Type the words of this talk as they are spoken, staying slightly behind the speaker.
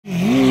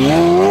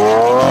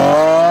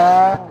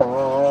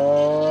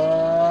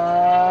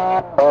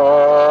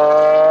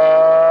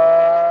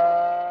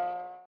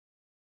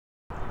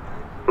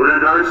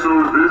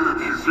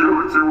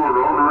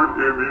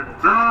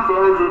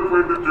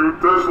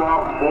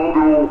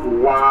Model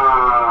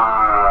Y.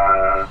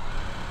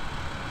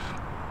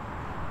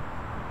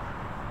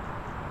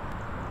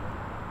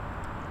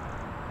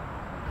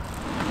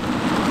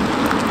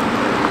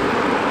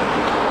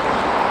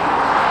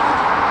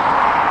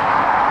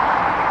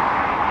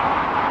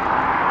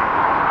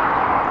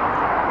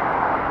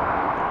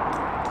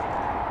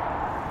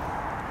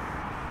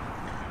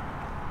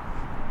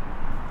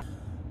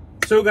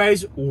 So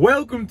guys,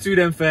 welcome to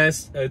Them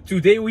Fast.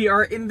 Today we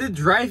are in the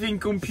driving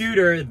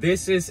computer.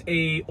 This is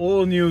a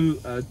all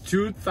new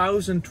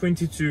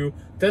 2022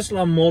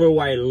 Tesla Model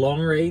Y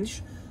long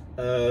range.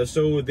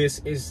 So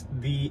this is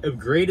the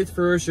upgraded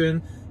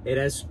version. It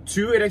has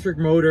two electric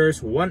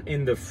motors, one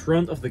in the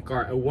front of the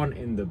car and one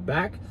in the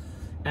back.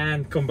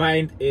 And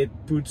combined it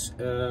puts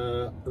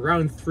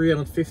around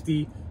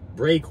 350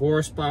 brake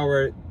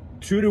horsepower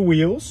to the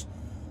wheels.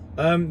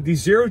 The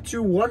 0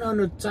 to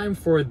 100 time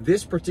for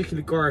this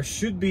particular car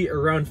should be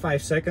around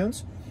 5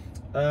 seconds,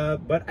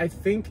 but I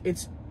think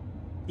it's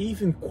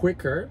even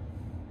quicker.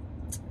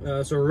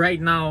 So right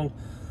now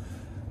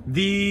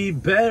the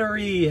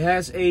battery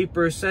has a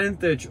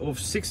percentage of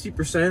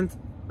 60%.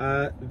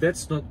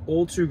 That's not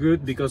all too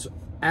good because,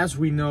 as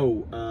we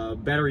know,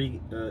 battery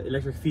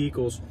electric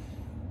vehicles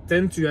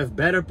tend to have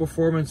better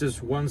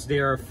performances once they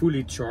are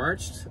fully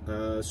charged.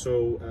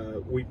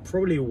 So we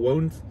probably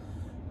won't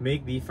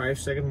make the 5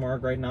 second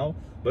mark right now,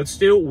 but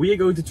still we are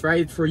going to try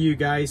it for you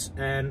guys.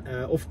 And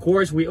of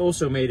course we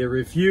also made a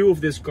review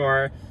of this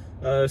car,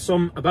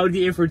 some about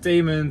the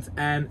infotainment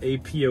and a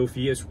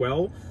POV as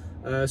well.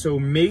 So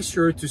make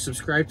sure to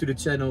subscribe to the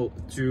channel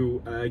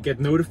to get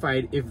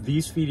notified if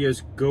these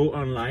videos go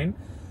online.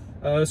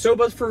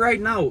 But for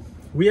right now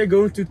we are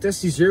going to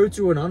test the 0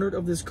 to 100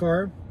 of this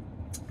car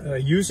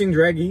using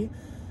Draggy.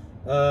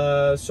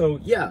 So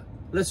yeah,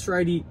 let's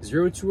try the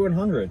 0 to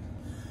 100.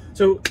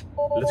 So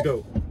let's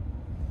go.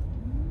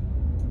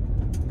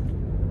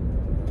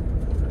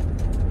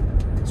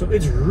 So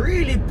it's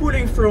really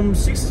pulling from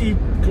 60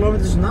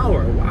 kilometers an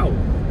hour. Wow.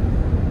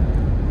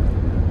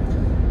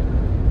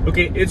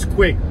 Okay, it's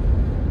quick.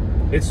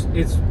 It's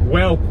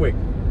well quick.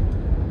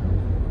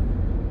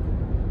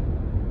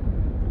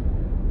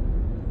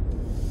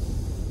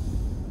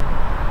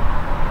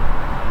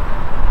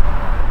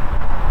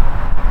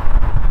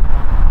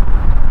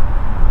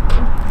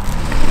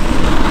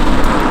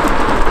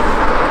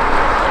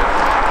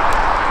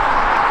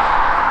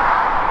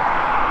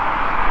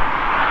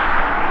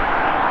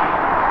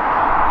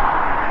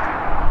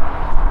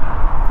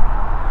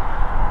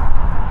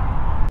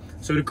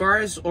 So the car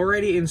is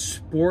already in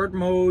sport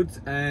mode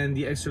and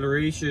the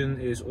acceleration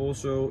is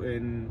also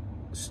in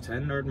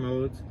standard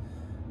mode.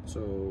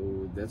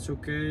 So that's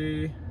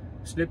okay.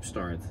 Slip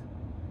start.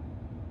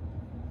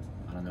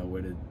 I don't know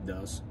what it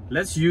does.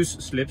 Let's use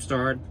slip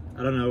start.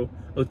 I don't know.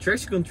 Oh,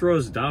 traction control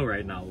is down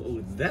right now.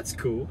 Oh, that's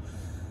cool.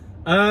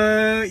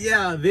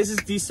 Yeah, this is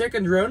the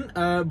second run,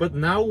 but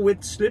now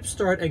with slip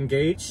start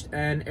engaged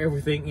and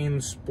everything in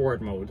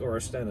sport mode or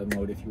standard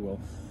mode, if you will.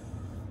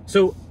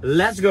 So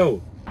let's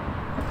go.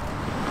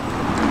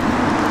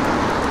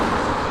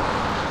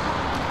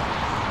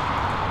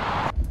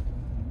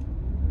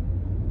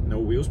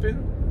 Wheel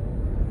spin,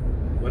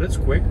 but it's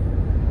quick,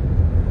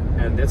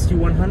 and that's the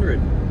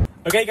 100.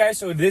 Okay guys,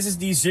 so this is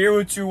the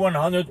 0 to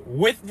 100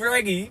 with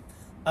Draggy.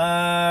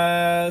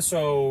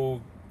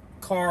 So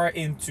car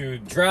into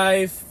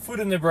drive, foot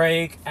in the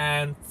brake,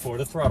 and for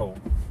the throttle.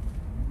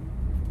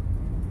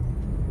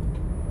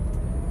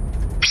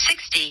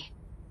 60.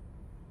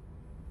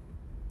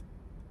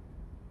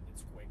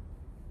 It's quick.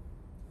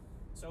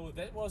 So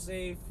that was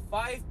a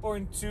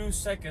 5.2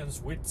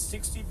 seconds with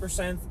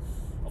 60%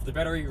 of the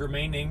battery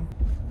remaining.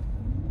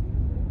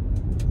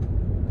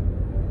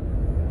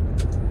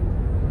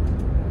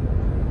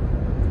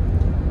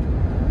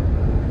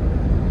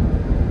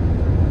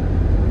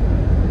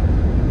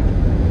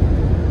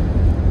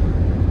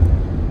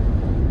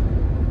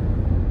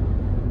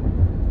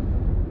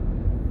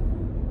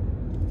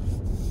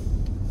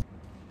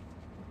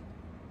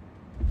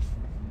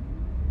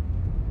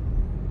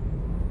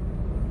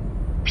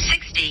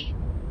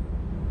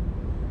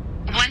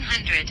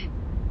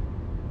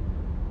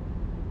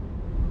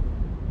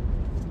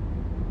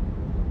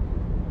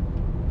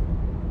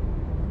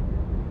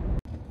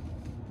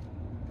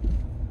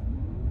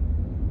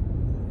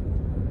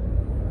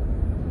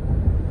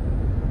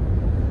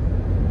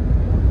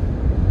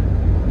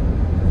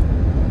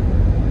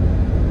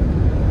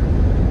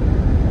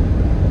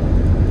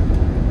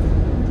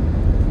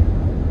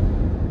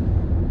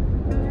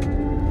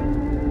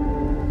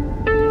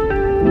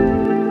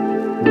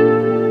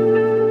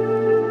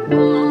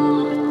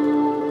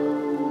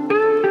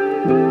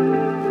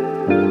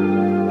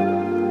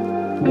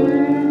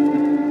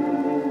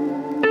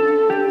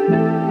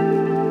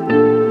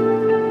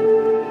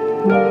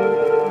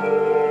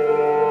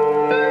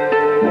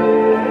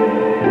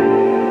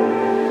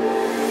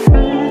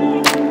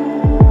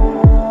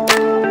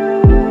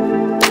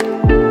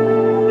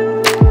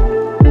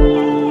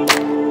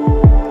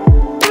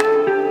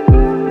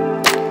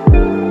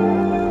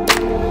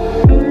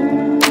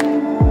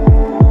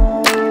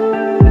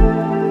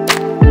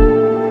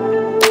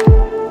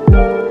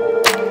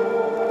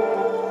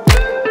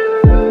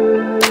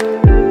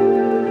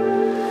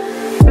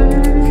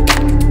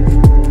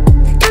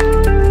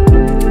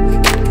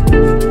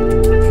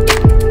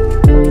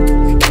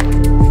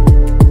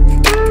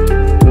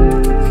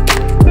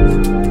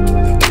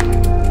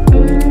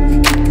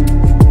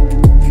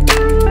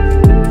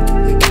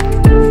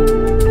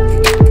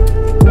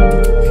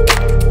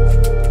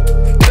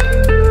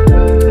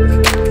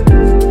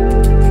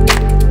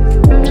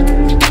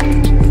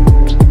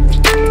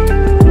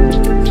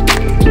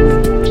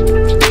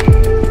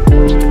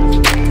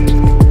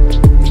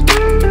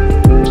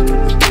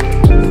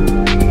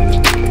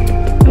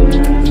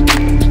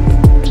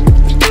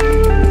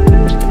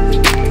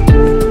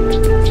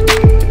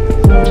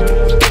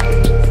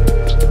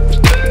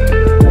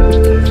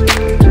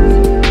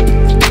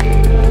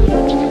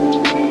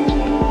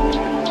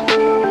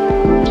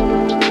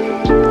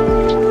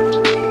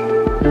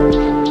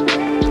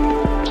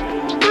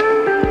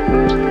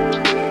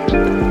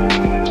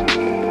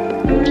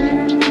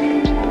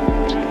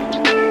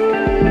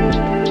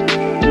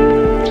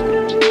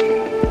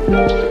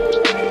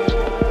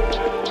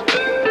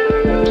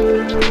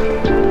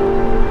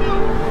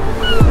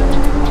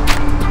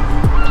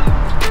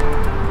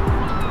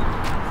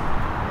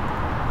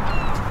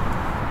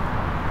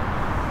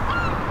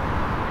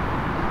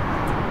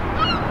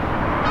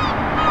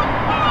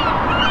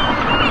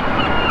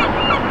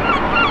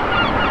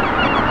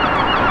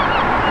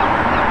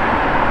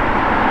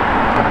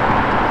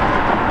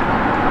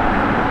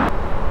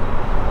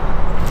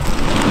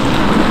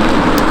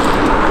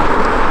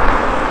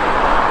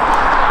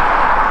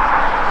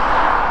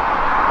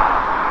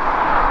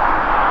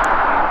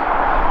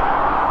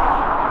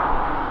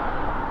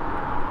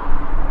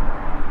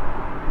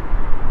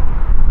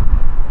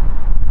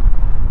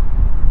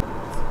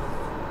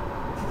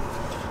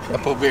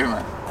 probeer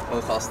maar.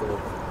 Gewoon gas erop.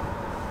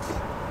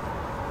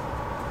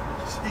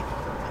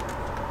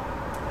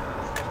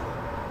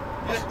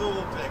 Echt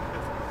doorop trekken.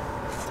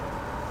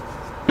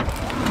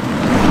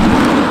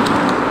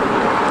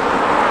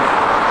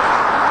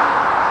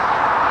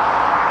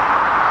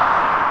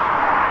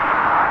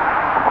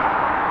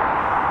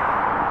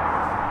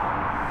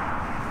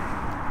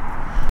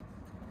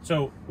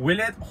 So, will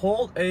it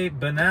hold a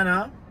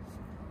banana?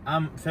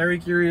 I'm very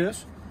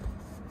curious.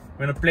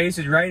 I'm gonna place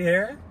it right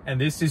here, and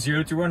this is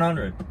 0 to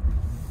 100.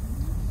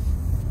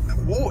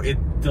 Oh, it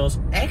does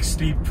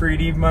actually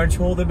pretty much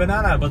hold a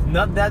banana, but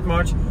not that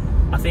much.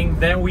 I think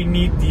then we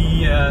need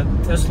the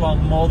Tesla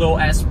Model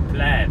S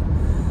Plaid.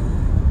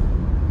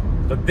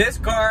 But this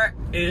car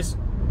is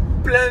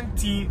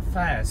plenty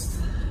fast.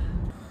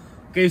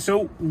 Okay,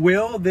 so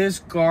will this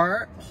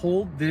car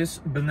hold this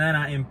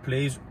banana in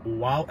place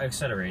while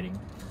accelerating?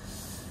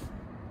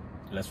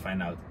 Let's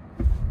find out.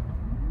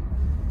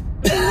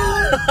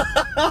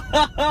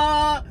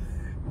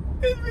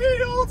 It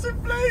really holds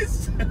in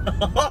place.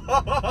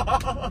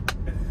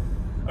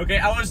 Okay,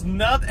 I was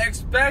not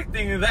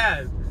expecting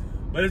that,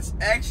 but it's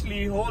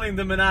actually holding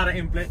the banana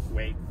in place.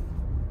 Wait.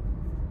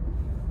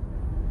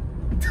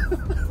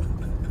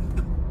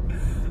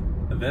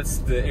 That's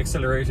the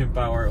acceleration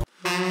power.